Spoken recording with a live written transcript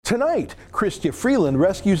Tonight, Chrystia Freeland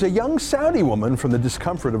rescues a young Saudi woman from the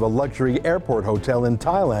discomfort of a luxury airport hotel in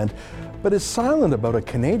Thailand, but is silent about a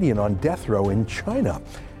Canadian on death row in China.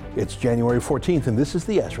 It's January 14th, and this is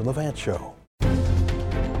the Ezra Levant Show.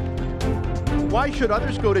 Why should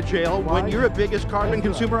others go to jail when you're the biggest carbon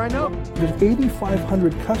consumer I know? There's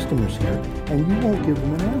 8,500 customers here, and you won't give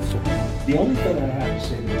them an answer. The only thing I have to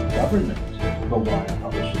say to the government about why I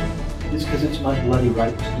publish it is because it's my bloody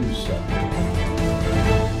right to do so.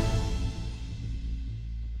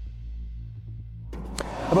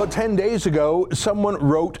 About 10 days ago, someone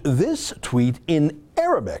wrote this tweet in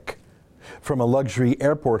Arabic from a luxury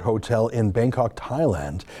airport hotel in Bangkok,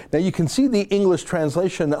 Thailand. Now you can see the English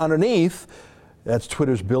translation underneath. That's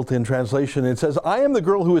Twitter's built-in translation. It says, "I am the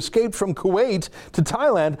girl who escaped from Kuwait to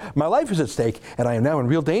Thailand. My life is at stake, and I am now in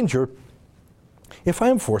real danger if I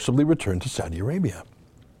am forcibly returned to Saudi Arabia."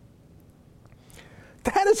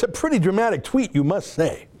 That is a pretty dramatic tweet, you must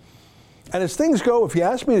say. And as things go, if you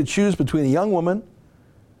ask me to choose between a young woman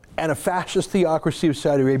and a fascist theocracy of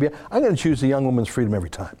Saudi Arabia, I'm going to choose the young woman's freedom every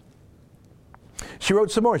time. She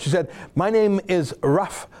wrote some more. She said, "My name is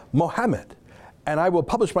Raf Mohammed, and I will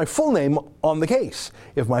publish my full name on the case.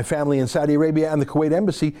 If my family in Saudi Arabia and the Kuwait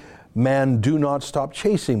embassy, man, do not stop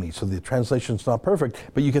chasing me." So the translation's not perfect,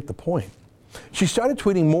 but you get the point. She started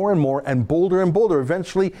tweeting more and bolder and bolder.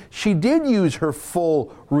 Eventually, she did use her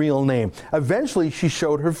full real name. Eventually, she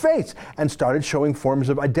showed her face and started showing forms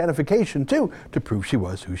of identification, too, to prove she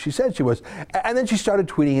was who she said she was. And then she started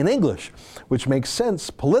tweeting in English, which makes sense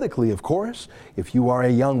politically, of course. If you are a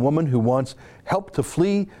young woman who wants help to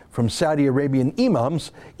flee from Saudi Arabian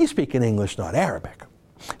imams, you speak in English, not Arabic.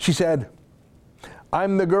 She said,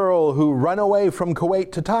 "I'm the girl who ran away from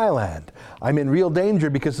Kuwait to Thailand. I'm in real danger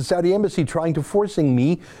because the Saudi embassy trying to forcing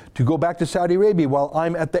me to go back to Saudi Arabia while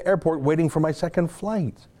I'm at the airport waiting for my second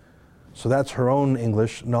flight." So that's her own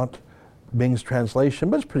English, not Bing's translation,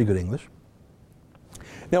 but it's pretty good English.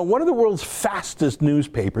 Now, one of the world's fastest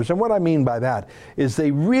newspapers, and what I mean by that is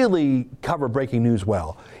they really cover breaking news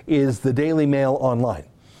well, is the Daily Mail Online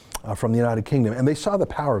from the United Kingdom. And they saw the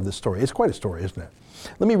power of this story. It's quite a story, isn't it?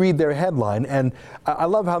 Let me read their headline, and I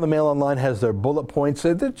love how the Mail Online has their bullet points.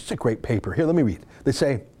 It's just a great paper. Here, let me read. They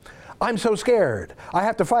say, "I'm so scared. I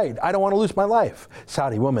have to fight. I don't want to lose my life.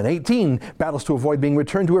 Saudi woman, 18, battles to avoid being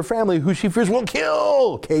returned to her family, who she fears will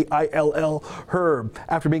kill, K-I-L-L, her,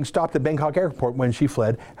 after being stopped at Bangkok airport when she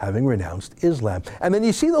fled, having renounced Islam." And then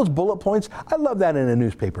you see those bullet points? I love that in a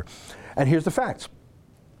newspaper. And here's the facts.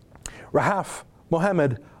 Rahaf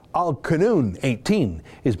Mohammed Al-Qanoun, 18,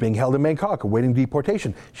 is being held in Bangkok awaiting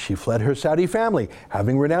deportation. She fled her Saudi family,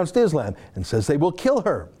 having renounced Islam, and says they will kill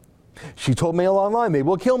her. She told Mail Online, "They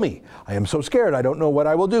will kill me. I am so scared. I don't know what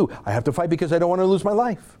I will do. I have to fight because I don't want to lose my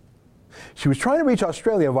life." She was trying to reach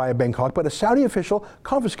Australia via Bangkok, but a Saudi official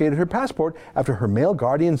confiscated her passport after her male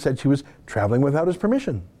guardian said she was traveling without his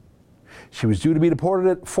permission. She was due to be deported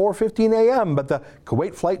at 4:15 a.m., but the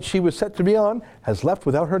Kuwait flight she was set to be on has left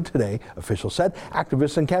without her today, officials said.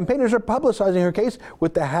 Activists and campaigners are publicizing her case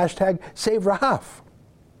with the hashtag #SaveRahaf.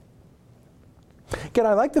 Again,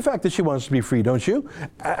 I like the fact that she wants to be free, don't you?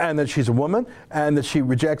 And that she's a woman, and that she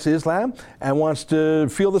rejects Islam and wants to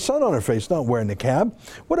feel the sun on her face, not wear a niqab.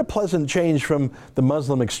 What a pleasant change from the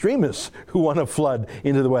Muslim extremists who want to flood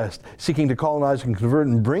into the West, seeking to colonize and convert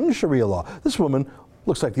and bring Sharia law. This woman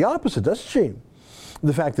looks like the opposite, doesn't she?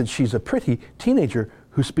 The fact that she's a pretty teenager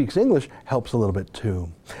who speaks English helps a little bit too.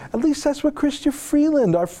 At least that's what Chrystia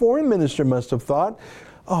Freeland, our foreign minister, must have thought.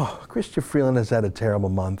 Oh, Chrystia Freeland has had a terrible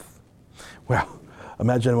month. Well,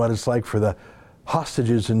 imagine what it's like for the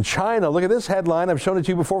hostages in China. Look at this headline. I've shown it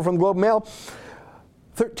to you before from the Globe and Mail.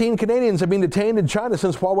 13 Canadians have been detained in China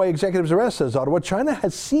since Huawei executive's arrest, says Ottawa. China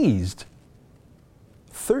has seized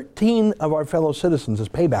 13 of our fellow citizens as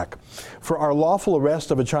payback for our lawful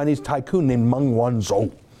arrest of a Chinese tycoon named Meng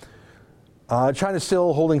Wanzhou. China is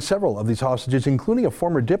still holding several of these hostages, including a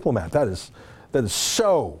former diplomat. That is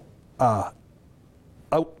so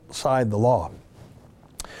outside the law.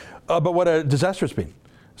 But what a disaster it's been.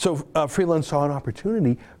 So Freeland saw an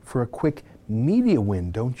opportunity for a quick media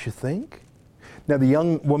win, don't you think? Now, the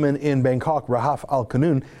young woman in Bangkok, Rahaf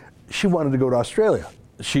Al-Qanoun, she wanted to go to Australia.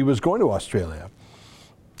 She was going to Australia.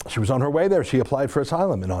 She was on her way there. She applied for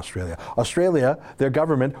asylum in Australia. Australia, their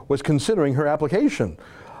government, was considering her application.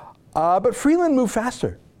 But Freeland moved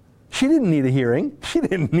faster. She didn't need a hearing. She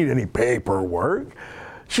didn't need any paperwork.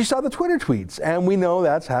 She saw the Twitter tweets, and we know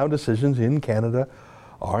that's how decisions in Canada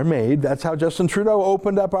are made. That's how Justin Trudeau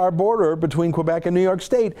opened up our border between Quebec and New York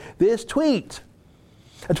State. This tweet.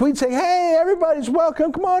 A tweet saying, "Hey, everybody's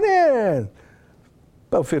welcome, come on in."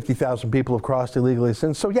 About 50,000 people have crossed illegally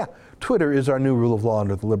since. So yeah, Twitter is our new rule of law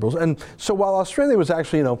under the Liberals. And so while Australia was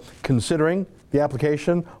actually, considering the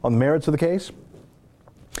application on the merits of the case,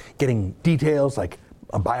 getting details like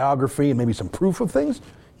a biography and maybe some proof of things,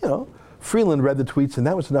 Freeland read the tweets and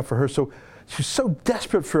that was enough for her. So she's so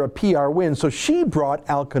desperate for a PR win. So she brought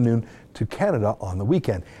Al Qanun to Canada on the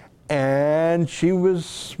weekend. And she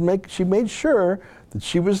made sure that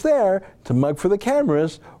she was there to mug for the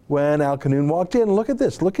cameras when Al Qanun walked in. Look at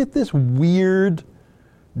this weird,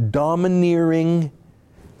 domineering,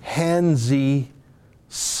 handsy,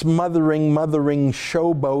 smothering, mothering,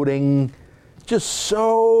 showboating, just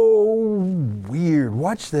so weird.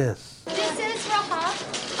 Watch this. This is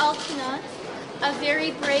Rahaf Al Qanun, a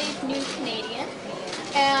very brave new Canadian.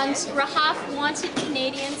 And Rahaf wanted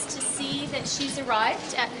Canadians to see that she's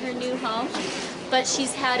arrived at her new home, but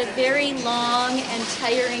she's had a very long and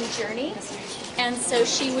tiring journey, and so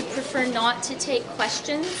she would prefer not to take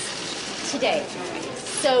questions today.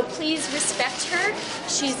 So please respect her.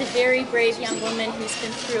 She's a very brave young woman who's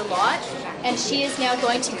been through a lot, and she is now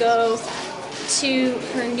going to go to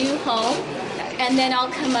her new home, and then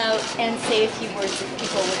I'll come out and say a few words if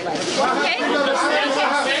people would like. Okay?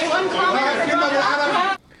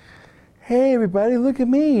 Hey everybody, look at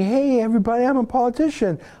me. Hey everybody, I'm a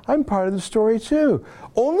politician. I'm part of the story too.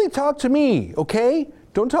 Only talk to me, okay?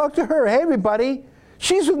 Don't talk to her. Hey everybody,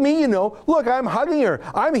 she's with me, Look, I'm hugging her.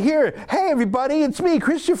 I'm here. Hey everybody, it's me,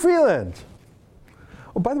 Chrystia Freeland.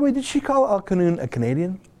 Oh, by the way, did she call Al Qanun a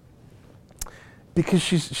Canadian? Because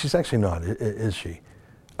she's actually not, is she?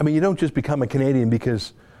 I mean, you don't just become a Canadian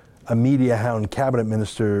because a media hound cabinet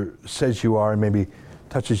minister says you are and maybe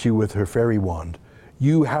touches you with her fairy wand.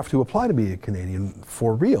 You have to apply to be a Canadian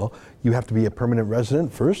for real. You have to be a permanent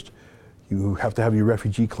resident first. You have to have your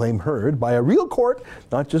refugee claim heard by a real court,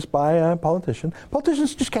 not just by a politician.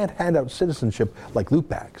 Politicians just can't hand out citizenship like loot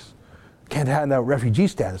bags. Can't hand out refugee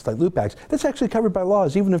status like loot bags. That's actually covered by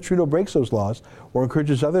laws, even if Trudeau breaks those laws or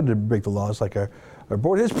encourages others to break the laws like our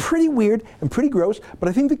border. It's pretty weird and pretty gross, but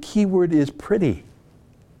I think the key word is pretty.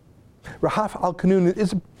 Rahaf Al Qanun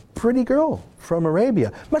is a pretty girl from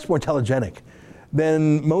Arabia, much more telegenic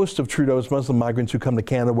than most of Trudeau's Muslim migrants who come to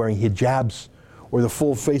Canada wearing hijabs or the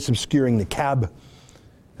full face obscuring niqab,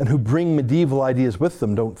 and who bring medieval ideas with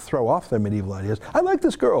them, don't throw off their medieval ideas. I like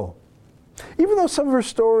this girl. Even though some of her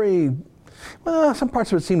story, some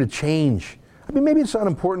parts of it seem to change. I mean, maybe it's not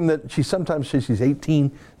important that she sometimes says she's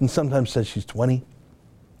 18 and sometimes says she's 20.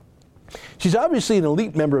 She's obviously an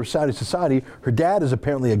elite member of Saudi society. Her dad is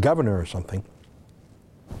apparently a governor or something.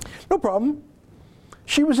 No problem.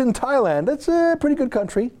 She was in Thailand. That's a pretty good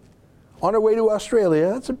country. On her way to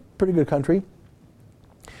Australia. That's a pretty good country.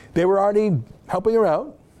 They were already helping her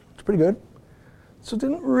out. It's pretty good. So it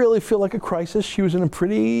didn't really feel like a crisis. She was in a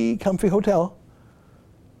pretty comfy hotel.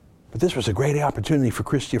 But this was a great opportunity for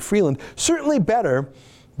Chrystia Freeland. Certainly better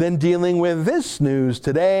than dealing with this news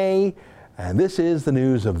today. And this is the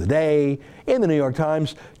news of the day. In the New York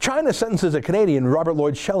Times, China sentences a Canadian, Robert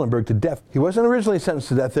Lloyd Schellenberg, to death. He wasn't originally sentenced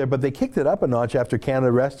to death there, but they kicked it up a notch after Canada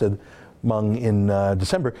arrested Meng in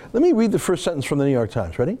December. Let me read the first sentence from the New York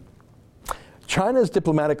Times. Ready? China's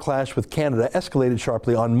diplomatic clash with Canada escalated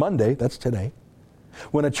sharply on Monday, that's today,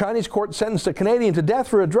 when a Chinese court sentenced a Canadian to death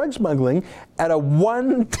for a drug smuggling at a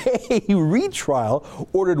one-day retrial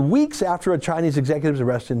ordered weeks after a Chinese executive's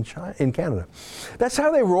arrest in Canada. That's how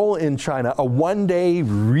they roll in China, a one-day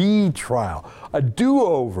retrial, a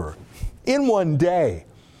do-over in one day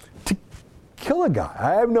to kill a guy.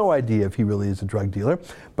 I have no idea if he really is a drug dealer,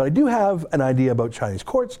 but I do have an idea about Chinese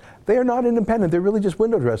courts. They are not independent. They're really just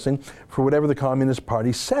window dressing for whatever the Communist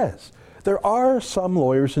Party says. There are some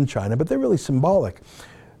lawyers in China, but they're really symbolic.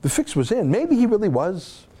 The fix was in. Maybe he really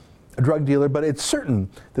was a drug dealer, but it's certain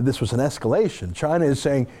that this was an escalation. China is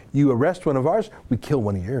saying, you arrest one of ours, we kill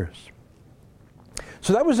one of yours.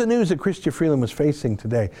 So that was the news that Chrystia Freeland was facing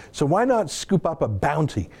today. So why not scoop up a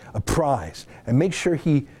bounty, a prize, and make sure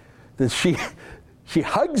that she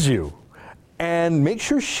hugs you, and make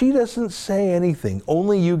sure she doesn't say anything.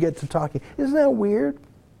 Only you get to talking. Isn't that weird?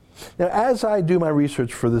 Now, as I do my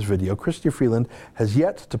research for this video, Chrystia Freeland has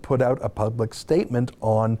yet to put out a public statement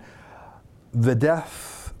on the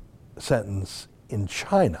death sentence in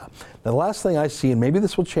China. Now, the last thing I see, and maybe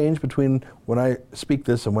this will change between when I speak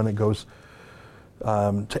this and when it goes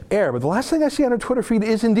to air, but the last thing I see on her Twitter feed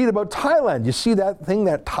is indeed about Thailand. You see that thing,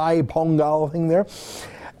 that Thai Pongal thing there?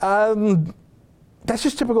 That's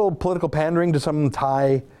just typical political pandering to some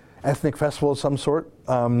Thai ethnic festival of some sort.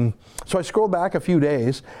 So I scrolled back a few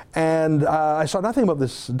days, and I saw nothing about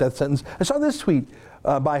this death sentence. I saw this tweet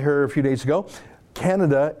by her a few days ago.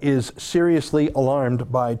 Canada is seriously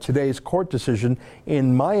alarmed by today's court decision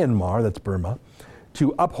in Myanmar, that's Burma,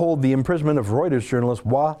 to uphold the imprisonment of Reuters journalists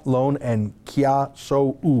Wa Lone and Kya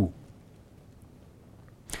So U.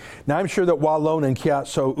 Now, I'm sure that Wa Lone and Kya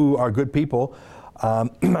So U are good people.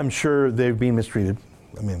 I'm sure they've been mistreated.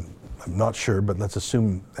 I mean, I'm not sure, but let's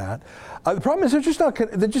assume that. The problem is they're just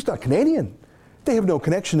not Canadian. They have no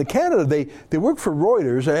connection to Canada. They work for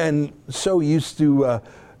Reuters, and so used to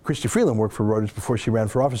Chrystia Freeland worked for Reuters before she ran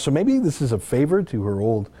for office. So maybe this is a favor to her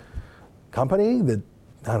old company. That,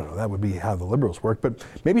 I don't know, that would be how the Liberals work. But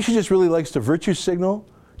maybe she just really likes to virtue signal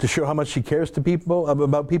to show how much she cares to people,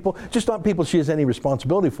 about people, just not people she has any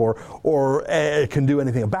responsibility for or can do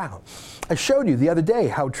anything about. I showed you the other day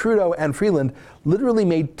how Trudeau and Freeland literally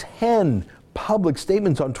made 10 public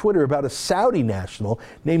statements on Twitter about a Saudi national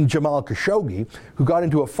named Jamal Khashoggi who got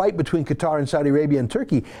into a fight between Qatar and Saudi Arabia and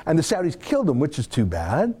Turkey, and the Saudis killed him, which is too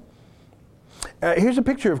bad. Here's a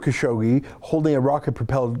picture of Khashoggi holding a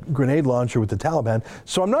rocket-propelled grenade launcher with the Taliban.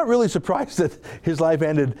 So I'm not really surprised that his life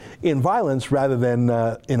ended in violence rather than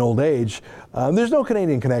in old age. There's no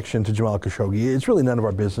Canadian connection to Jamal Khashoggi. It's really none of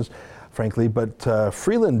our business, frankly. But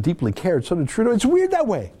Freeland deeply cared. So did Trudeau. It's weird that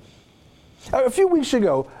way. A few weeks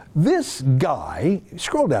ago, this guy,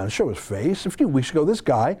 scroll down, show his face. A few weeks ago, this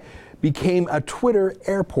guy became a Twitter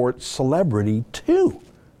airport celebrity too.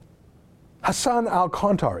 Hassan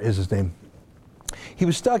Al-Khantar is his name. He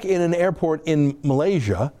was stuck in an airport in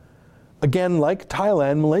Malaysia. Again, like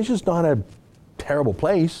Thailand, Malaysia's not a terrible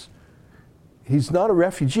place. He's not a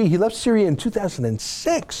refugee. He left Syria in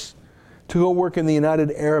 2006 to go work in the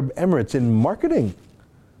United Arab Emirates in marketing.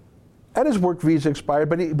 And his work visa expired,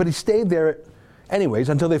 but he stayed there anyways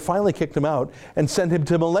until they finally kicked him out and sent him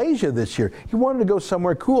to Malaysia this year. He wanted to go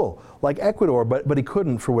somewhere cool, like Ecuador, but he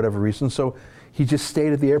couldn't for whatever reason, so he just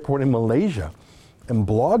stayed at the airport in Malaysia and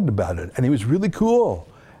blogged about it, and he was really cool.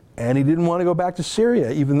 And he didn't want to go back to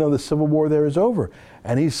Syria, even though the civil war there is over.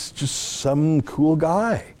 And he's just some cool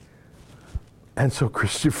guy. And so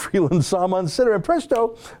Chrystia Freeland saw him on Twitter, and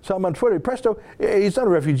presto, saw him on Twitter, presto, he's not a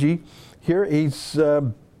refugee here,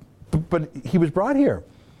 but he was brought here.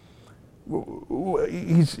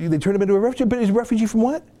 They turned him into a refugee, but he's a refugee from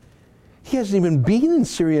what? He hasn't even been in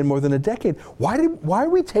Syria in more than a decade. Why are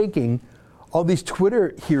we taking all these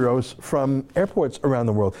Twitter heroes from airports around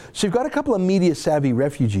the world? So you've got a couple of media-savvy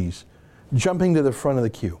refugees jumping to the front of the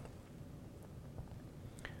queue.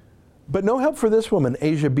 But no help for this woman,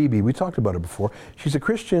 Asia Bibi. We talked about her before. She's a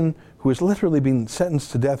Christian who has literally been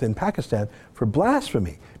sentenced to death in Pakistan for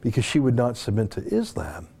blasphemy because she would not submit to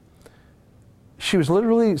Islam. She was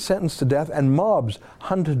literally sentenced to death, and mobs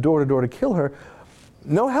hunted door to door to kill her.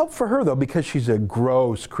 No help for her, though, because she's a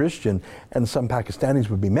gross Christian, and some Pakistanis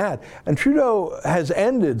would be mad. And Trudeau has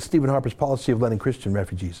ended Stephen Harper's policy of letting Christian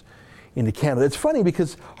refugees into Canada. It's funny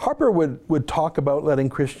because Harper would talk about letting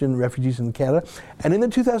Christian refugees into Canada, and in the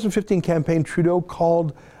 2015 campaign, Trudeau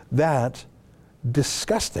called that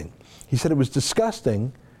disgusting. He said it was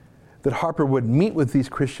disgusting that Harper would meet with these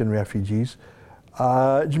Christian refugees.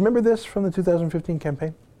 Do you remember this from the 2015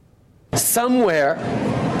 campaign? Somewhere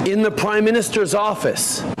in the Prime Minister's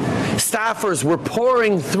office, staffers were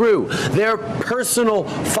pouring through their personal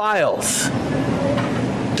files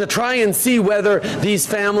to try and see whether these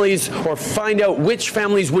families, or find out which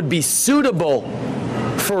families would be suitable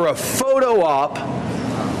for a photo op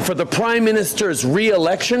for the Prime Minister's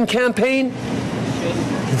re-election campaign.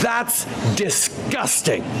 That's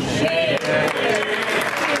disgusting.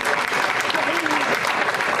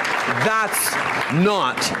 That's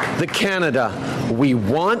not the Canada we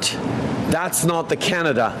want. That's not the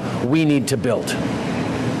Canada we need to build. So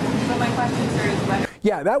my question, sir, is what?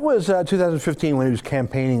 Yeah, that was 2015 when he was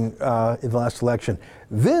campaigning in the last election.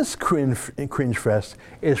 This cringe fest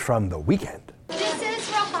is from the weekend. This is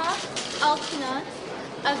Rahaf Al-Khanat,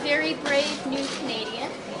 a very brave new Canadian.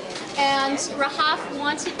 And Rahaf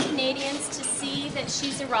wanted Canadians to see that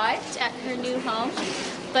she's arrived at her new home,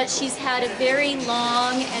 but she's had a very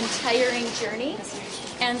long and tiring journey,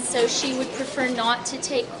 and so she would prefer not to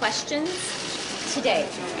take questions today.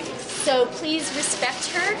 So please respect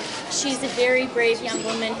her. She's a very brave young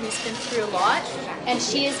woman who's been through a lot, and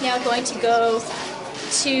she is now going to go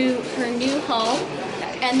to her new home,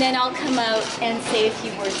 and then I'll come out and say a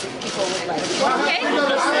few words if people would like.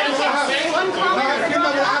 Okay? One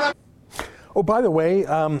comment. Oh, by the way,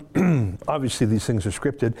 obviously these things are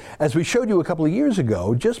scripted. As we showed you a couple of years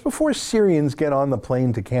ago, just before Syrians get on the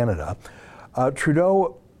plane to Canada,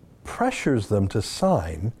 Trudeau pressures them to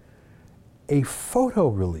sign a photo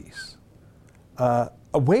release, a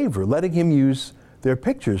waiver letting him use their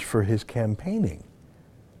pictures for his campaigning.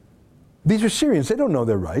 These are Syrians. They don't know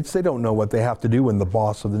their rights. They don't know what they have to do when the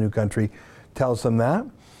boss of the new country tells them that.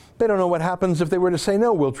 They don't know what happens if they were to say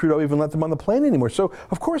no. Will Trudeau even let them on the plane anymore? So,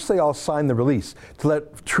 of course, they all signed the release to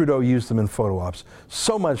let Trudeau use them in photo ops.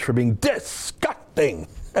 So much for being disgusting.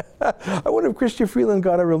 I wonder if Chrystia Freeland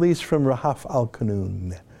got a release from Rahaf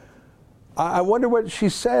Al-Qunun. I wonder what she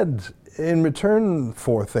said in return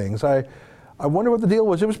for things. I wonder what the deal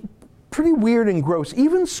was. It was pretty weird and gross.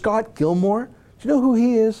 Even Scott Gilmore, do you know who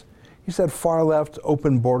he is? He's that far-left,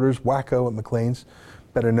 open borders wacko at Maclean's,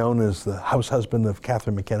 better known as the house husband of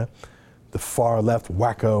Catherine McKenna, the far-left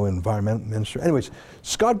wacko environment minister. Anyways,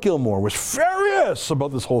 Scott Gilmore was furious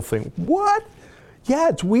about this whole thing. What? Yeah,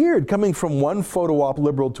 it's weird coming from one photo op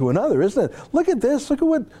liberal to another, isn't it? Look at this. Look at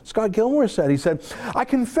what Scott Gilmore said. He said, I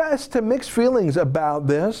confess to mixed feelings about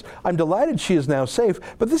this. I'm delighted she is now safe,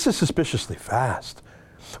 but this is suspiciously fast.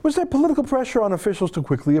 Was there political pressure on officials to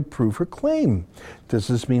quickly approve her claim? Does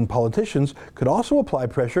this mean politicians could also apply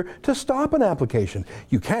pressure to stop an application?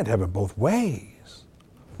 You can't have it both ways.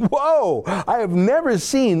 Whoa! I have never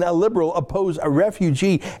seen a liberal oppose a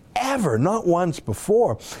refugee ever, not once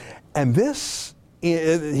before. And this,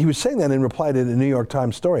 he was saying that in reply to the New York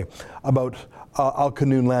Times story about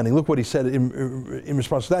Al-Qunun landing. Look what he said in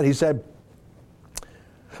response to that. He said,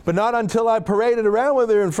 but not until I paraded around with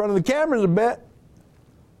her in front of the cameras a bit.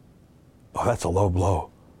 Oh, that's a low blow.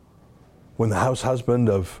 When the house husband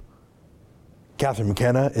of Catherine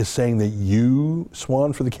McKenna is saying that you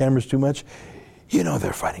swan for the cameras too much, you know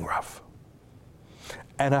they're fighting rough.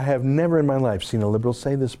 And I have never in my life seen a liberal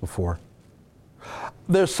say this before.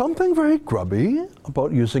 There's something very grubby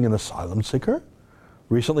about using an asylum seeker,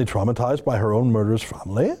 recently traumatized by her own murderous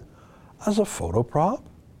family, as a photo prop.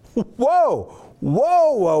 Whoa,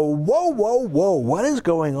 whoa, whoa, whoa, whoa, whoa, what is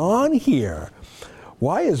going on here?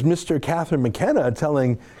 Why is Mr. Catherine McKenna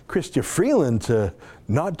telling Chrystia Freeland to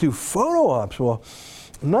not do photo ops? Well,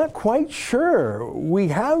 I'm not quite sure. We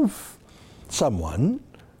have someone,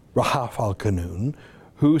 Rahaf Al-Qunun,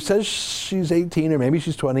 who says she's 18 or maybe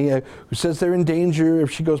she's 20, who says they're in danger if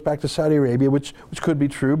she goes back to Saudi Arabia, which could be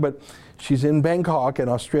true, but she's in Bangkok and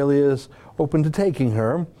Australia is open to taking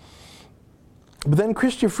her. But then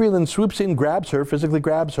Chrystia Freeland swoops in, grabs her, physically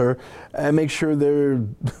grabs her, and makes sure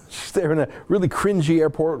she's there in a really cringy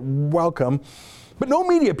airport welcome. But no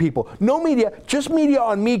media, people. No media. Just media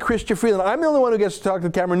on me, Chrystia Freeland. I'm the only one who gets to talk to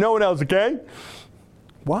the camera. No one else, okay?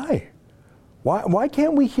 Why? Why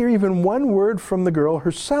can't we hear even one word from the girl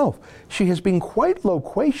herself? She has been quite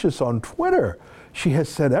loquacious on Twitter. She has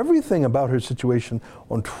said everything about her situation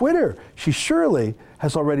on Twitter. She surely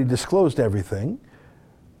has already disclosed everything,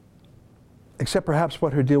 except perhaps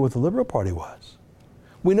what her deal with the Liberal Party was.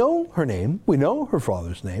 We know her name, we know her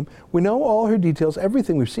father's name, we know all her details,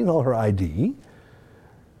 everything, we've seen all her ID.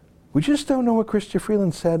 We just don't know what Chrystia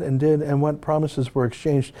Freeland said and did and what promises were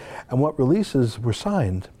exchanged and what releases were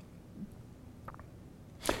signed.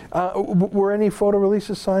 Were any photo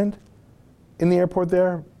releases signed in the airport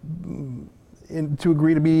there to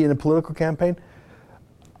agree to be in a political campaign?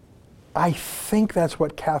 I think that's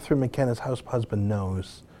what Catherine McKenna's house husband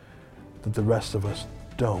knows that the rest of us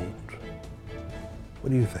don't.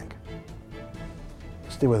 What do you think?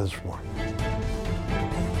 Stay with us for more.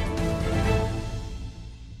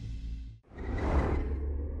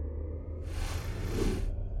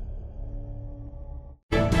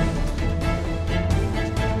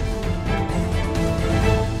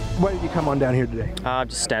 Why did you come on down here today?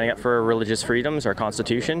 Just standing up for religious freedoms, our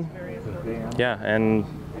Constitution. Yeah, and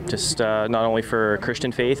just not only for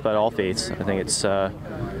Christian faith, but all faiths. I think it's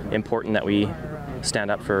important that we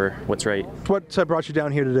stand up for what's right. What brought you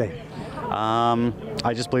down here today?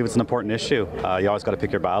 I just believe it's an important issue. You always got to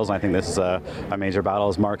pick your battles, and I think this is a major battle.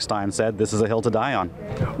 As Mark Steyn said, this is a hill to die on.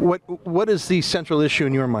 What is the central issue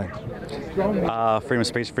in your mind? Freedom of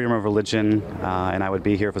speech, freedom of religion, and I would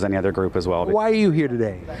be here if it was any other group as well. Why are you here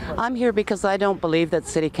today? I'm here because I don't believe that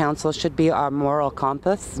City Council should be our moral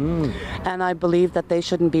compass, and I believe that they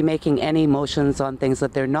shouldn't be making any motions on things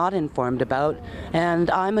that they're not informed about, and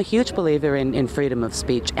I'm a huge believer in freedom of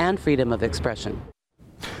speech and freedom of expression.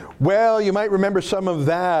 Well, you might remember some of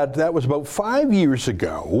that. That was about 5 years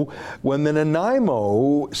ago when the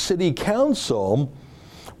Nanaimo City Council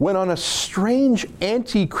went on a strange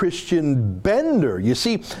anti-Christian bender. You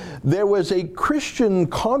see, there was a Christian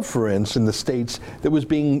conference in the States that was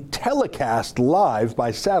being telecast live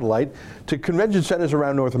by satellite to convention centers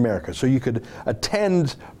around North America. So you could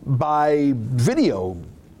attend by video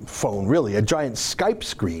phone, really, a giant Skype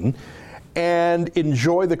screen, and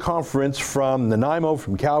enjoy the conference from Nanaimo,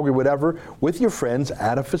 from Calgary, whatever, with your friends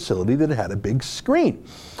at a facility that had a big screen.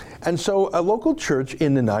 And so a local church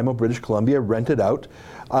in Nanaimo, British Columbia, rented out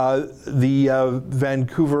the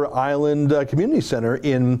Vancouver Island Community Center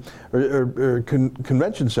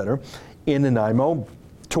Convention Center in Nanaimo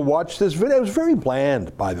to watch this video. It was very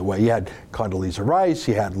bland, by the way. You had Condoleezza Rice,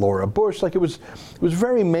 you had Laura Bush. Like it was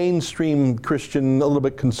very mainstream Christian, a little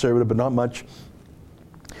bit conservative, but not much.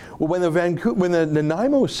 Well, when the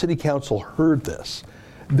Nanaimo City Council heard this,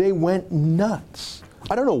 they went nuts.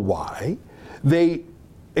 I don't know why. They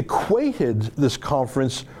equated this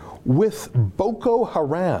conference with Boko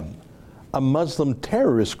Haram, a Muslim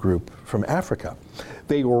terrorist group from Africa.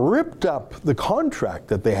 They ripped up the contract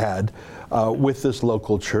that they had with this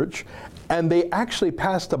local church, and they actually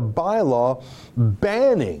passed a bylaw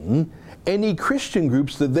banning any Christian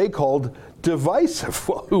groups that they called divisive.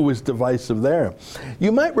 Well, who was divisive there?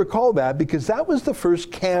 You might recall that because that was the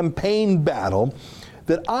first campaign battle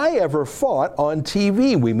that I ever fought on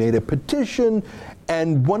TV. We made a petition,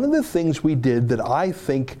 and one of the things we did that I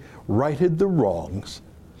think righted the wrongs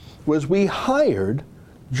was we hired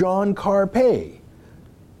John Carpay,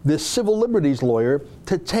 this civil liberties lawyer,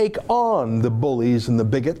 to take on the bullies and the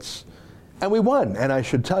bigots, and we won. And I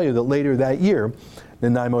should tell you that later that year,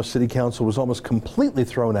 Nanaimo City Council was almost completely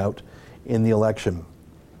thrown out in the election.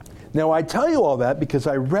 Now, I tell you all that because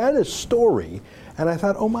I read a story and I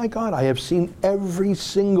thought, oh my God, I have seen every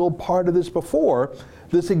single part of this before.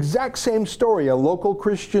 This exact same story, a local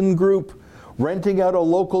Christian group renting out a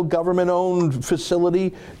local government-owned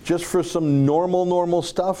facility just for some normal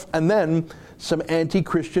stuff, and then some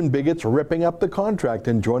anti-Christian bigots ripping up the contract.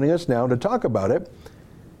 And joining us now to talk about it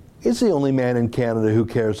is the only man in Canada who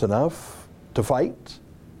cares enough to fight,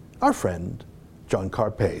 our friend, John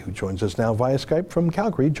Carpay, who joins us now via Skype from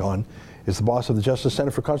Calgary. John is the boss of the Justice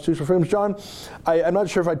Center for Constitutional Freedoms. John, I'm not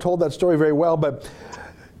sure if I told that story very well, but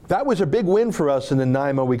that was a big win for us in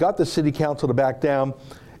Nanaimo. We got the city council to back down.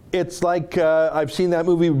 It's like, I've seen that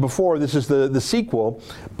movie before. This is the sequel,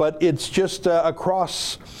 but it's just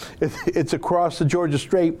across the Georgia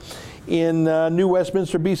Strait in New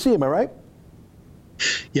Westminster, BC. Am I right?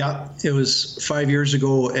 Yeah, it was 5 years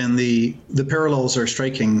ago, and the parallels are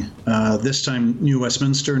striking. This time, New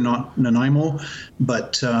Westminster, not Nanaimo,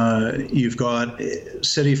 but you've got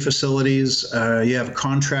city facilities. You have a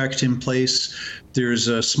contract in place. There's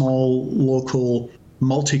a small local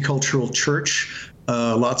multicultural church.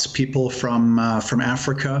 Lots of people from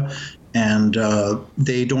Africa, and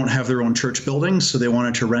they don't have their own church building, so they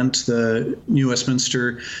wanted to rent the New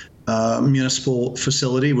Westminster municipal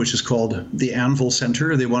facility, which is called the Anvil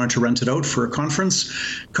Center. They wanted to rent it out for a conference.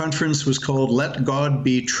 Conference was called Let God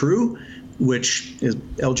Be True, which is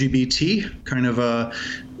LGBT, kind of a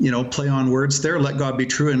play on words there. Let God Be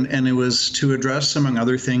True, and it was to address, among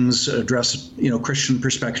other things, Christian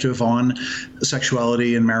perspective on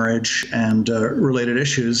sexuality and marriage and related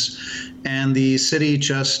issues. And the city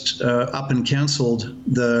just up and canceled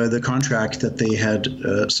the contract that they had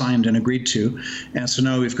signed and agreed to, and so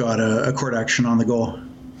now we've got a court action on the go.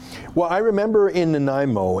 Well, I remember in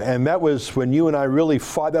Nanaimo, and that was when you and I really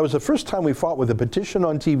fought. That was the first time we fought with a petition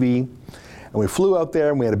on TV, and we flew out there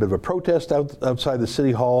and we had a bit of a protest outside the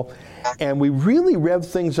city hall, and we really revved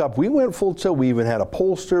things up. We went full tilt. We even had a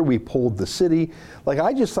pollster. We polled the city. Like,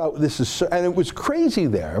 I just thought this is so, and it was crazy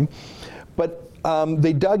there, but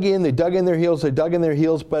they dug in their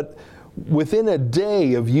heels, but within a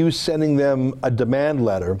day of you sending them a demand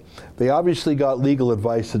letter, they obviously got legal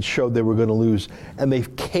advice that showed they were going to lose, and they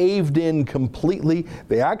caved in completely.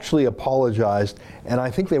 They actually apologized, and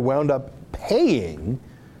I think they wound up paying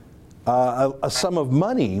a sum of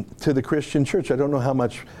money to the Christian church. I don't know how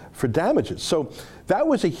much for damages. So that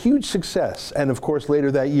was a huge success, and of course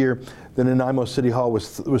later that year, the Nanaimo City Hall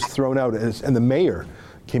was thrown out, and the mayor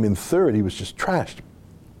came in third. He was just trashed.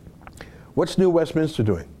 What's New Westminster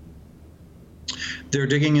doing? They're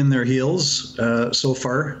digging in their heels so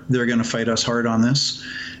far. They're going to fight us hard on this.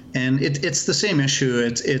 And it's the same issue.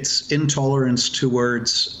 It's intolerance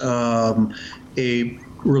towards a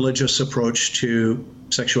religious approach to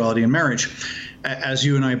sexuality and marriage. As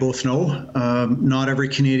you and I both know, not every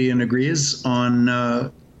Canadian agrees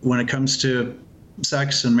on when it comes to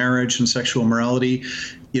sex and marriage and sexual morality.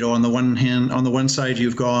 On the one side,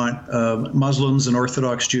 you've got Muslims and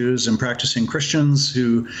Orthodox Jews and practicing Christians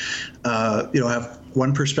who, have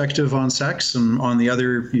one perspective on sex, and on the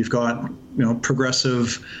other, you've got,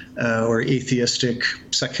 progressive or atheistic,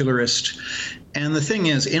 secularist. And the thing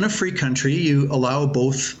is, in a free country, you allow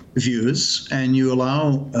both views, and you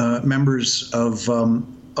allow members of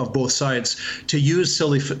both sides to use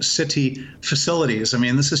city facilities. I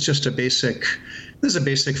mean, this is just a basic This is a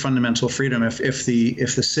basic fundamental freedom. If the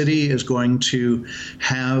city is going to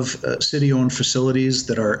have city-owned facilities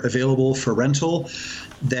that are available for rental,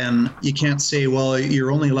 then you can't say, well,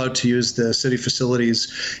 you're only allowed to use the city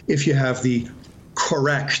facilities if you have the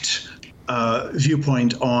correct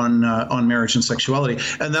viewpoint on marriage and sexuality.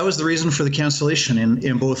 And that was the reason for the cancellation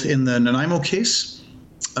in both in the Nanaimo case.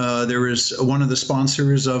 There was one of the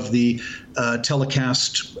sponsors of the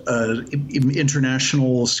telecast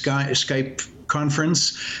international Skype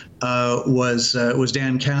conference was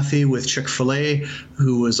Dan Cathy with Chick-fil-A,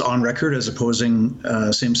 who was on record as opposing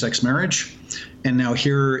same-sex marriage. And now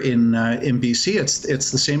here in BC,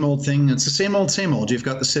 it's the same old thing. It's the same old. You've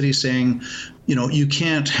got the city saying, you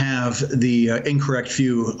can't have the incorrect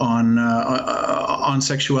view on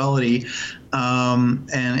sexuality,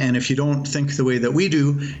 and if you don't think the way that we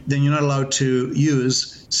do, then you're not allowed to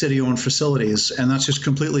use city-owned facilities, and that's just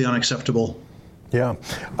completely unacceptable. Yeah.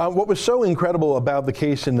 What was so incredible about the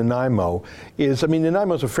case in Nanaimo is,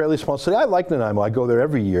 Nanaimo is a fairly small city. I like Nanaimo. I go there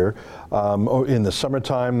every year in the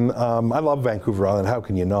summertime. I love Vancouver Island. How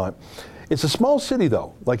can you not? It's a small city,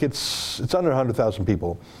 though. Like, it's under 100,000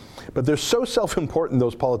 people. But they're so self-important,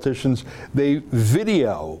 those politicians. They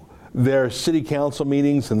video their city council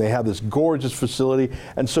meetings, and they have this gorgeous facility.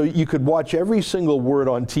 And so you could watch every single word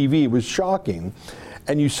on TV. It was shocking.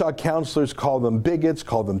 And you saw councillors call them bigots,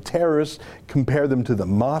 call them terrorists, compare them to the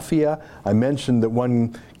mafia. I mentioned that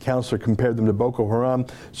one councillor compared them to Boko Haram.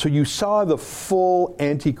 So you saw the full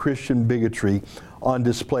anti-Christian bigotry on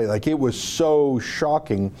display. Like, it was so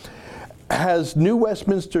shocking. Has New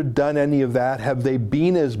Westminster done any of that? Have they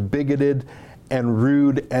been as bigoted and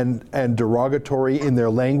rude and derogatory in their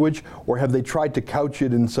language? Or have they tried to couch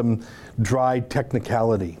it in some dry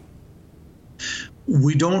technicality?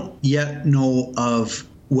 We don't yet know of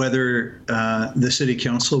whether the city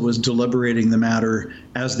council was deliberating the matter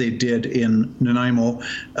as they did in Nanaimo.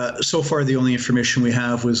 So far, the only information we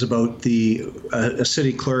have was about a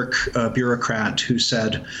city clerk bureaucrat who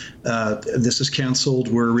said, this is canceled,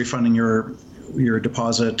 we're refunding your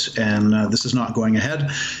deposit, and this is not going ahead.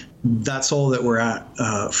 That's all that we're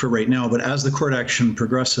at for right now. But as the court action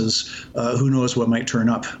progresses, who knows what might turn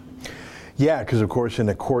up. Yeah, because of course in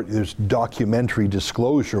a court there's documentary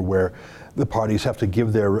disclosure where the parties have to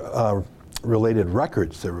give their related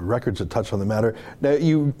records, their records that touch on the matter. Now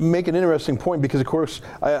you make an interesting point because of course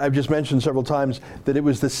I've just mentioned several times that it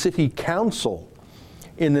was the city council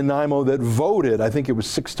in Nanaimo that voted, I think it was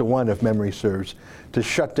 6-1 if memory serves, to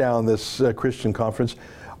shut down this Christian conference.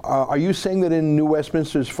 Are you saying that in New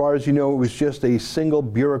Westminster, as far as you know, it was just a single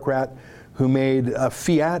bureaucrat who made a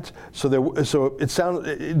fiat? So it sounds.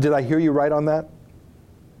 Did I hear you right on that?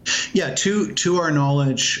 Yeah, to our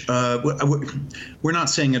knowledge, we're not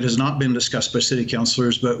saying it has not been discussed by city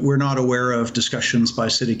councillors, but we're not aware of discussions by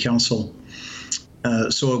city council.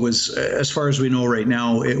 So it was, as far as we know right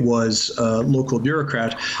now, it was a local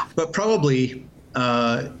bureaucrat, but probably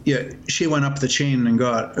she went up the chain and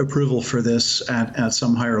got approval for this at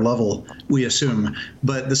some higher level, we assume.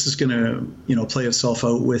 But this is going to, play itself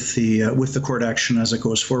out with the court action as it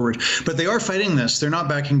goes forward. But they are fighting this. They're not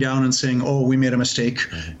backing down and saying, "Oh, we made a mistake."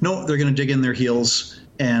 No, they're going to dig in their heels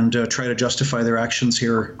and try to justify their actions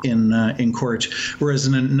here in court. Whereas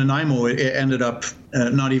in Nanaimo, it ended up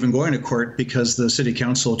not even going to court because the city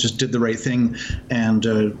council just did the right thing and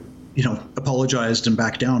apologized and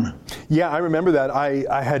backed down. Yeah, I remember that.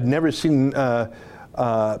 I had never seen a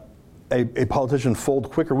politician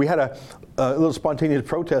fold quicker. We had a little spontaneous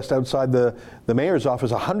protest outside the mayor's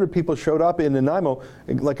office. 100 people showed up in Nanaimo.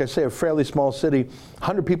 Like I say, a fairly small city.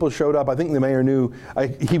 100 people showed up. I think the mayor knew.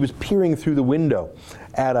 He was peering through the window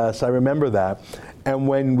at us. I remember that. And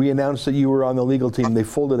when we announced that you were on the legal team, they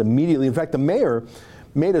folded immediately. In fact, the mayor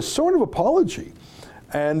made a sort of apology.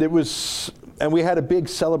 And we had a big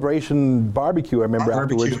celebration barbecue, I remember,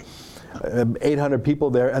 afterwards. 800 people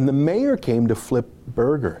there, and the mayor came to flip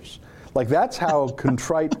burgers. Like, that's how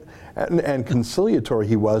contrite and conciliatory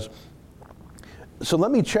he was. So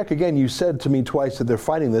let me check again. You said to me twice that they're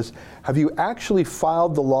fighting this. Have you actually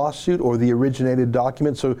filed the lawsuit or the originated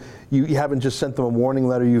document? So you haven't just sent them a warning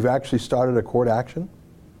letter, you've actually started a court action?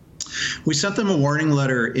 We sent them a warning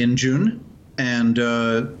letter in June, and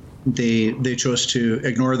they chose to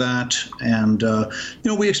ignore that, and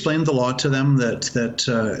we explained the law to them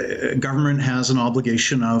that government has an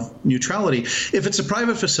obligation of neutrality. If it's a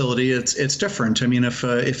private facility, it's different. I mean, if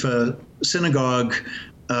a synagogue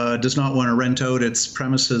does not want to rent out its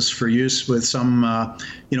premises for use with some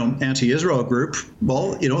anti-Israel group,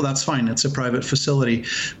 well, that's fine. It's a private facility.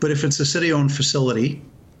 But if it's a city-owned facility,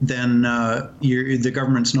 then the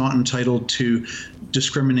government's not entitled to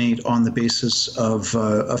discriminate on the basis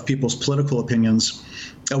of people's political opinions.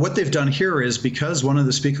 What they've done here is, because one of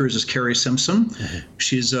the speakers is Carrie Simpson,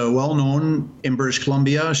 she's well known in British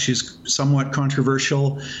Columbia. She's somewhat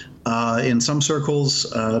controversial in some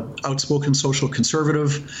circles, outspoken social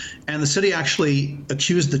conservative. And the city actually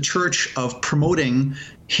accused the church of promoting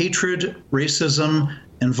hatred, racism,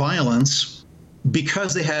 and violence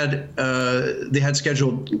because they had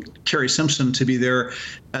scheduled Carrie Simpson to be there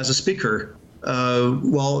as a speaker.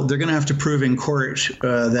 Well, they're going to have to prove in court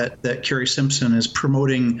that Carrie Simpson is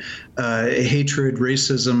promoting hatred,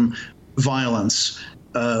 racism, violence,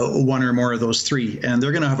 one or more of those three. And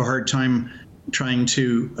they're going to have a hard time trying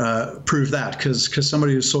to prove that, because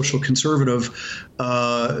somebody who's social conservative,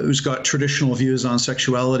 who's got traditional views on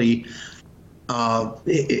sexuality,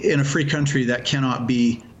 in a free country, that cannot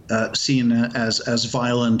be seen as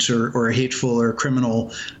violent or hateful or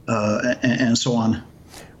criminal, and so on.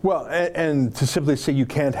 Well, and to simply say you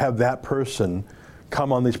can't have that person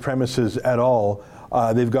come on these premises at all,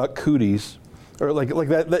 they've got cooties, or like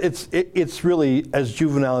that. It's really as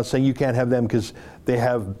juvenile as saying you can't have them because they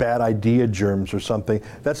have bad idea germs or something.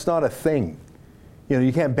 That's not a thing. You know,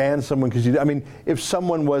 you can't ban someone because I mean, if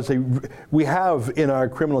someone was we have in our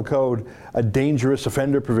criminal code a dangerous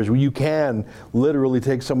offender provision where you can literally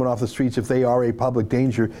take someone off the streets if they are a public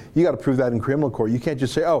danger. You got to prove that in criminal court. You can't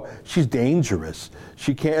just say, oh, she's dangerous.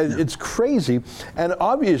 She can't. It's crazy. And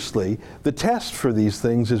obviously, the test for these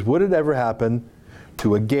things is, would it ever happen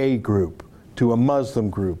to a gay group, to a Muslim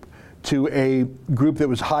group, to a group that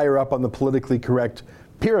was higher up on the politically correct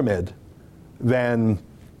pyramid than,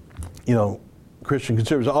 you know, Christian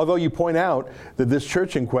conservatives? Although you point out that this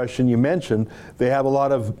church in question you mentioned, they have a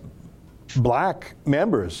lot of black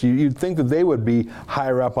members. You'd think that they would be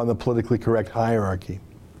higher up on the politically correct hierarchy.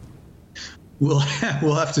 We'll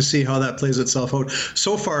have to see how that plays itself out.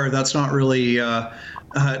 So far, that's not really, it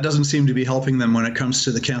doesn't seem to be helping them when it comes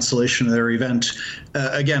to the cancellation of their event.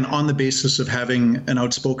 Again, on the basis of having an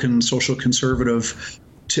outspoken social conservative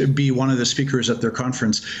to be one of the speakers at their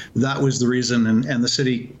conference. That was the reason, and the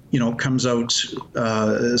city, comes out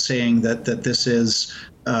saying that this is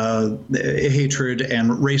hatred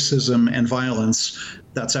and racism and violence.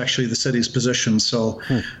 That's actually the city's position. So,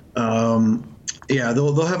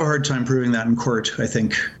 they'll have a hard time proving that in court, I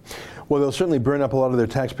think. Well, they'll certainly burn up a lot of their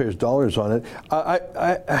taxpayers' dollars on it.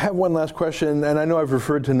 I have one last question, and I know I've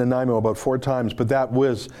referred to Nanaimo about 4 times, but that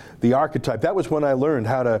was the archetype. That was when I learned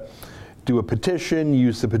how to do a petition,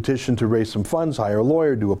 use the petition to raise some funds, hire a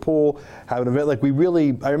lawyer, do a poll, have an event.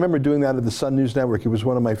 I remember doing that at the Sun News Network. It was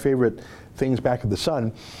one of my favorite things back at the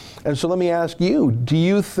Sun. And so let me ask you, do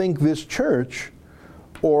you think this church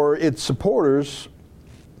or its supporters,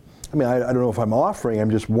 I don't know if I'm offering,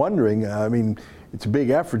 I'm just wondering, it's a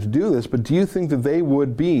big effort to do this, but do you think that they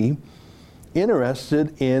would be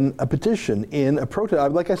interested in a petition, in a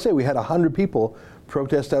protest? Like I say, we had 100 people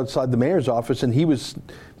protest outside the mayor's office, and he was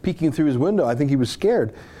peeking through his window. I think he was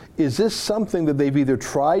scared. Is this something that they've either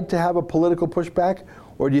tried to have a political pushback,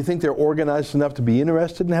 or do you think they're organized enough to be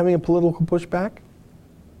interested in having a political pushback?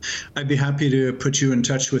 I'd be happy to put you in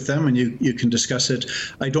touch with them, and you can discuss it.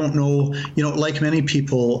 I don't know, like many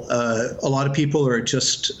people, a lot of people are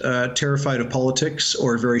just terrified of politics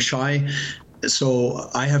or very shy. So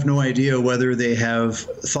I have no idea whether they have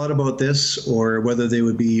thought about this or whether they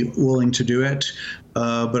would be willing to do it.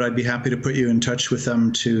 But I'd be happy to put you in touch with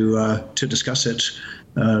them to discuss it.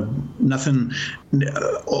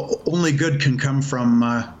 Only good can come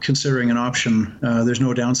from considering an option. There's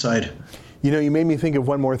no downside. You made me think of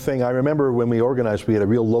one more thing. I remember when we organized, we had a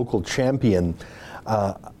real local champion,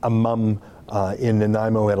 a mom in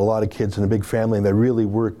Nanaimo, had a lot of kids and a big family, and they really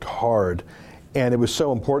worked hard. And it was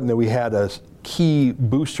so important that we had a key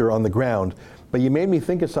booster on the ground. But you made me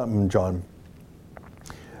think of something, John.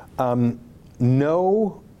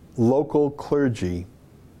 No local clergy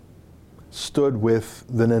stood with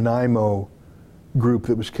the Nanaimo group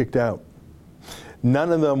that was kicked out.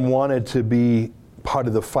 None of them wanted to be part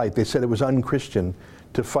of the fight. They said it was unchristian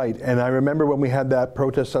to fight. And I remember when we had that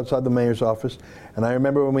protest outside the mayor's office, and I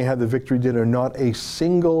remember when we had the victory dinner, not a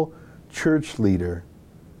single church leader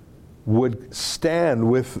would stand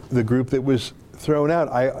with the group that was thrown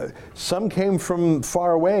out. Some came from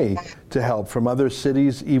far away to help, from other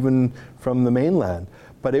cities, even from the mainland.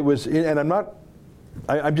 But it was, and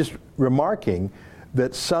I'm just remarking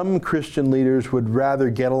that some Christian leaders would rather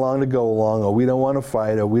get along to go along, or we don't want to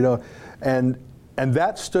fight, or we don't, and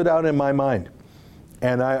that stood out in my mind.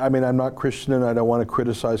 And I'm not Christian, and I don't want to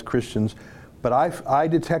criticize Christians, but I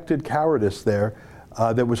detected cowardice there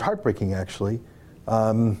that was heartbreaking, actually.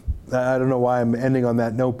 I don't know why I'm ending on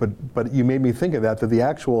that note, but you made me think of that the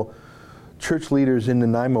actual church leaders in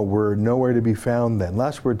Nanaimo were nowhere to be found then.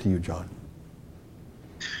 Last word to you, John.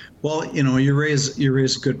 Well, you raise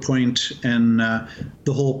a good point, and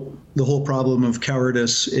the whole problem of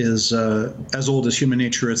cowardice is as old as human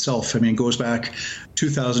nature itself. I mean, it goes back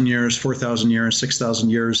 2,000 years, 4,000 years,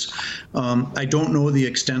 6,000 years. I don't know the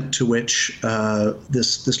extent to which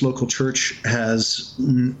this local church has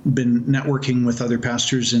been networking with other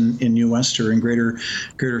pastors in New West or in Greater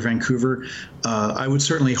Vancouver. I would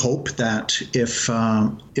certainly hope that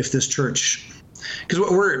if this church, because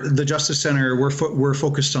we're the Justice Center, we're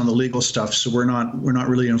focused on the legal stuff, so we're not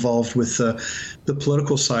really involved with the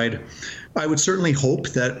political side. I would certainly hope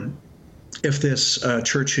that if this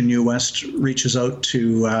church in New West reaches out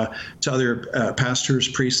to other pastors,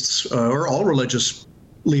 priests, or all religious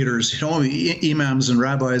leaders, imams and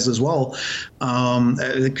rabbis as well,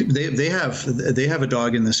 they have a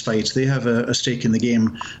dog in this fight. They have a stake in the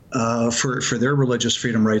game for their religious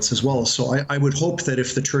freedom rights as well. So I would hope that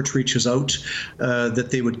if the church reaches out, that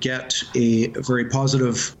they would get a very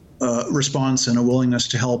positive response and a willingness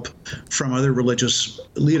to help from other religious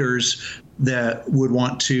leaders that would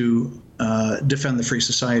want to defend the free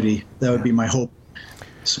society. That would be my hope.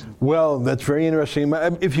 Well, that's very interesting.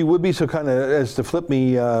 If you would be so kind as to flip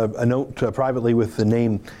me a note privately with the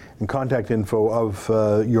name and contact info of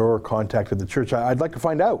your contact at the church, I'd like to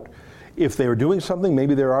find out if they were doing something.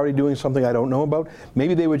 Maybe they're already doing something I don't know about.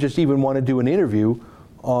 Maybe they would just even want to do an interview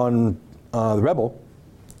on the Rebel,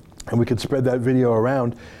 and we could spread that video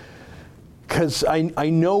around. Because I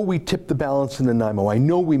know we tipped the balance in Nanaimo. I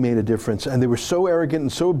know we made a difference. And they were so arrogant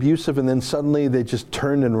and so abusive, and then suddenly they just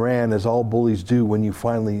turned and ran, as all bullies do when you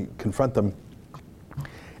finally confront them.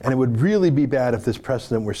 And it would really be bad if this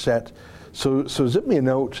precedent were set. So zip me a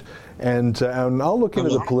note, and I'll look into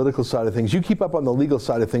the political side of things. You keep up on the legal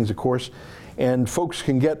side of things, of course. And folks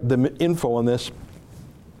can get the info on this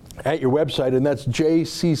at your website, and that's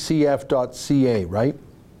jccf.ca, right?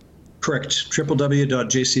 Correct.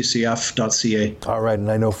 www.jccf.ca. All right, and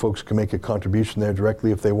I know folks can make a contribution there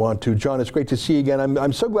directly if they want to. John, it's great to see you again.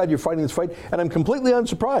 I'm so glad you're fighting this fight, and I'm completely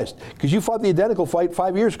unsurprised because you fought the identical fight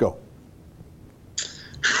 5 years ago.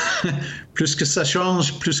 Plus que ça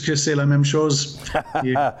change, plus que c'est la même chose.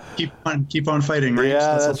 You keep on fighting, right?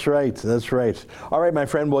 Yeah, that's right. That's right. All right, my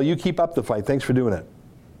friend. Well, you keep up the fight. Thanks for doing it.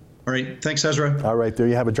 All right. Thanks, Ezra. All right, there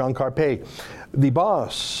you have it. John Carpe, the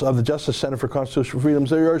boss of the Justice Center for Constitutional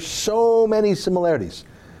Freedoms. There are so many similarities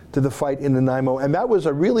to the fight in Nanaimo, and that was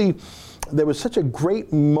there was such a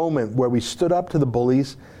great moment where we stood up to the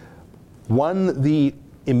bullies, won the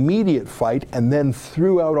immediate fight, and then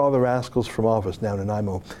threw out all the rascals from office. Now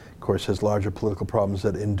Nanaimo, of course, has larger political problems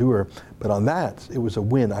that endure, but on that, it was a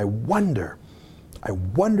win. I wonder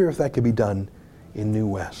if that could be done in New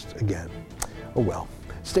West again. Oh well.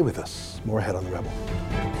 Stay with us. More ahead on The Rebel.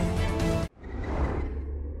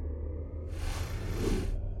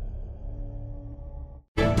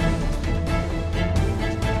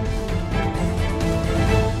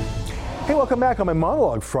 Hey, welcome back on my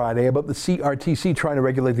monologue Friday about the CRTC trying to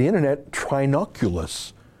regulate the internet.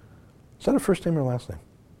 Trinoculus. Is that a first name or last name?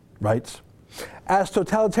 Writes, as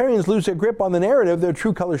totalitarians lose their grip on the narrative their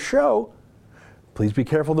true colors show, please be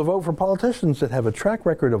careful to vote for politicians that have a track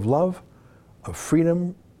record of love, of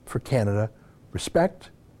freedom for Canada,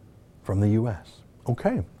 respect from the U.S.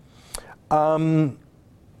 Okay.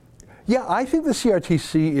 Yeah, I think the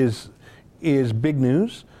CRTC is big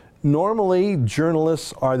news. Normally,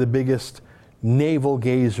 journalists are the biggest navel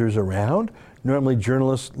gazers around. Normally,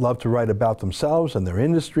 journalists love to write about themselves and their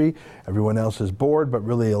industry. Everyone else is bored, but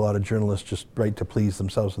really a lot of journalists just write to please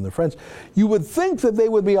themselves and their friends. You would think that they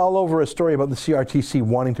would be all over a story about the CRTC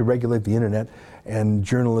wanting to regulate the internet and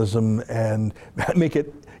journalism and make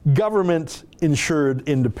it government-insured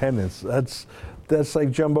independence. That's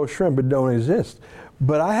like jumbo shrimp. It don't exist.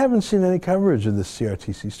 But I haven't seen any coverage of this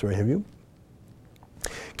CRTC story. Have you?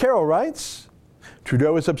 Carol writes,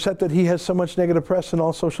 Trudeau is upset that he has so much negative press in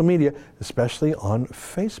all social media, especially on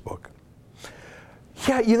Facebook.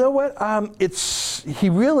 Yeah, you know what? He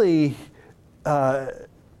really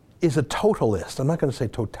is a totalist. I'm not going to say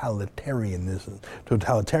totalitarian,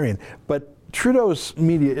 but Trudeau's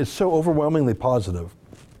media is so overwhelmingly positive.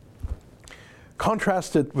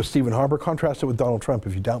 Contrast it with Stephen Harper, contrast it with Donald Trump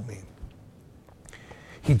if you doubt me.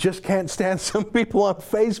 He just can't stand some people on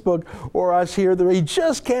Facebook or us here. He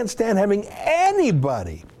just can't stand having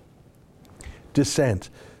anybody dissent.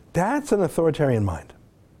 That's an authoritarian mind.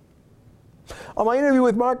 On my interview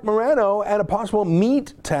with Marc Morano and a possible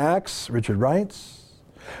meat tax, Richard writes,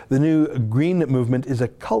 the new Green Movement is a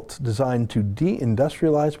cult designed to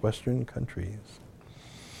deindustrialize Western countries.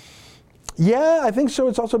 Yeah, I think so.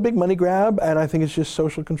 It's also a big money grab, and I think it's just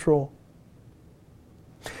social control.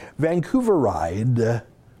 Vancouver Ride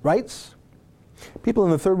writes, people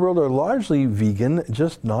in the third world are largely vegan,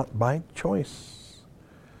 just not by choice.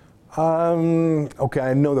 Okay,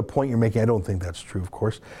 I know the point you're making. I don't think that's true, of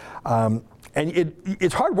course. And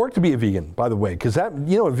it's hard work to be a vegan, by the way, because that,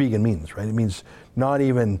 you know what vegan means, right? It means not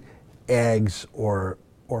even eggs or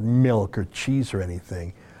milk or cheese or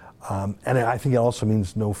anything. And I think it also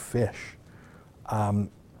means no fish.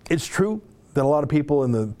 It's true that a lot of people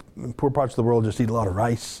in the poor parts of the world just eat a lot of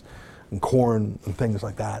rice and corn and things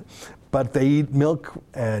like that. But they eat milk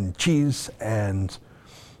and cheese and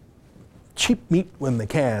cheap meat when they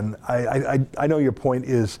can. I know your point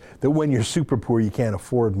is that when you're super poor, you can't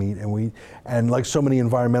afford meat, and like so many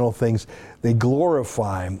environmental things, they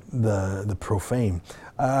glorify the profane.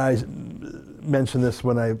 I mentioned this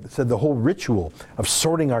when I said the whole ritual of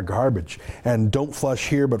sorting our garbage and don't flush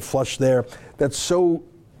here but flush there. That's so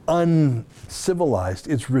uncivilized.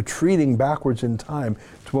 It's retreating backwards in time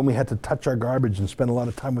to when we had to touch our garbage and spend a lot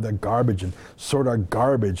of time with our garbage and sort our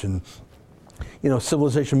garbage. And you know,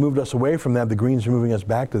 civilization moved us away from that. The Greens are moving us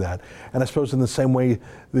back to that. And I suppose in the same way,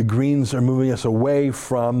 the Greens are moving us away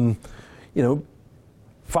from, you know,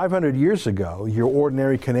 500 years ago, your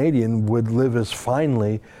ordinary Canadian would live as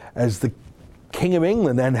finely as the King of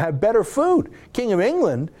England and have better food. King of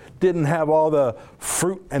England didn't have all the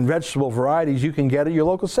fruit and vegetable varieties you can get at your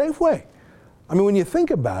local Safeway. I mean, when you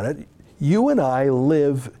think about it, you and I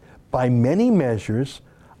live by many measures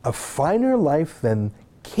a finer life than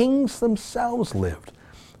kings themselves lived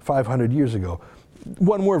 500 years ago.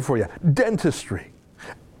 One word for you: dentistry,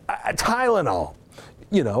 Tylenol,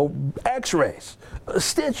 you know, x-rays,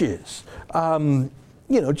 stitches, you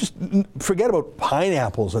know, just forget about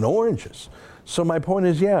pineapples and oranges. So my point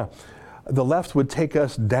is, yeah, the left would take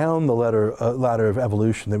us down the ladder of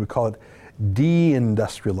evolution. They would call it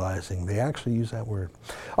deindustrializing. They actually use that word.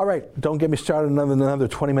 All right, don't get me started on another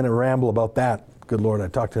 20-minute ramble about that. Good Lord, I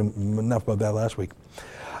talked to him enough about that last week.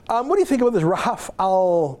 What do you think about this Rahaf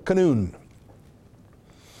al-Qunun?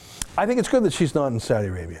 I think it's good that she's not in Saudi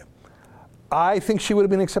Arabia. I think she would have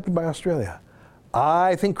been accepted by Australia.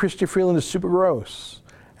 I think Chrystia Freeland is super gross.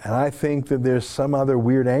 And I think that there's some other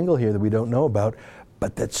weird angle here that we don't know about,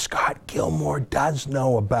 but that Scott Gilmore does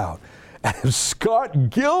know about. And if Scott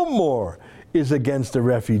Gilmore is against a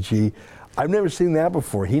refugee, I've never seen that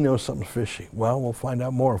before. He knows something fishy. Well, we'll find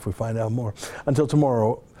out more if we find out more. Until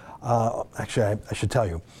tomorrow, actually, I should tell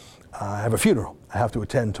you, I have a funeral I have to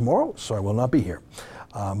attend tomorrow, so I will not be here.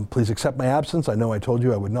 Please accept my absence. I know I told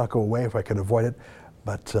you I would not go away if I could avoid it,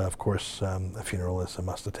 but of course, a funeral is a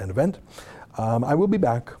must-attend event. I will be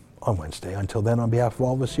back on Wednesday. Until then, on behalf of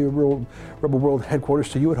all of us here at Rebel World Headquarters,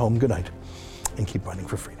 to you at home, good night, and keep running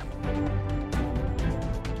for freedom.